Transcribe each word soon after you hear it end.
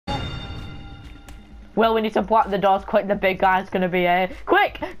Will, we need to block the doors quick, the big guy's gonna be here.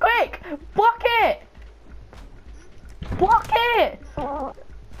 Quick! Quick! Block it! Block it!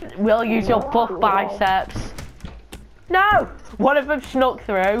 Will, use your buff biceps. No! One of them snuck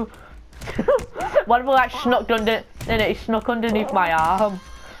through. One of them like snuck under, and it snuck underneath my arm.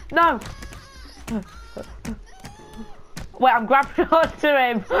 No! Wait, I'm grabbing onto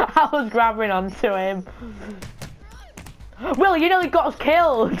him. I was grabbing onto him. Will, you nearly got us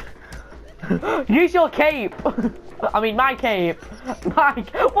killed. Use your cape. I mean, my cape. Mike,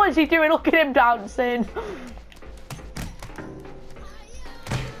 what is he doing? Look at him dancing.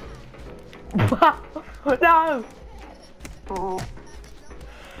 No.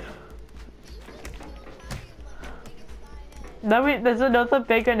 No, there's another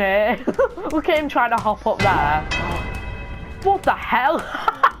big one here. Look at him trying to hop up there. What the hell?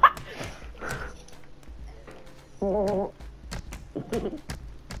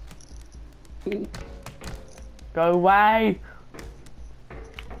 Go away.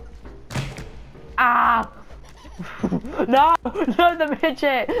 Ah! No! No, the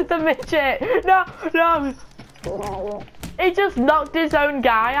midget! The midget! No! No! He just knocked his own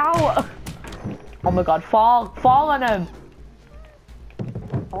guy out. Oh my god, fall! Fall on him!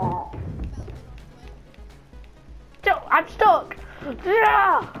 I'm stuck!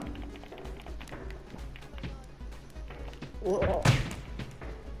 Yeah!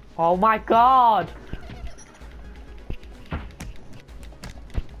 Oh my god!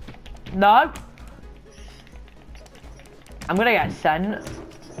 No! I'm gonna get sent.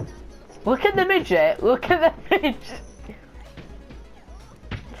 Look at the midget! Look at the midget!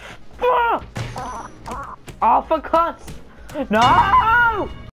 Oh, for God's... No!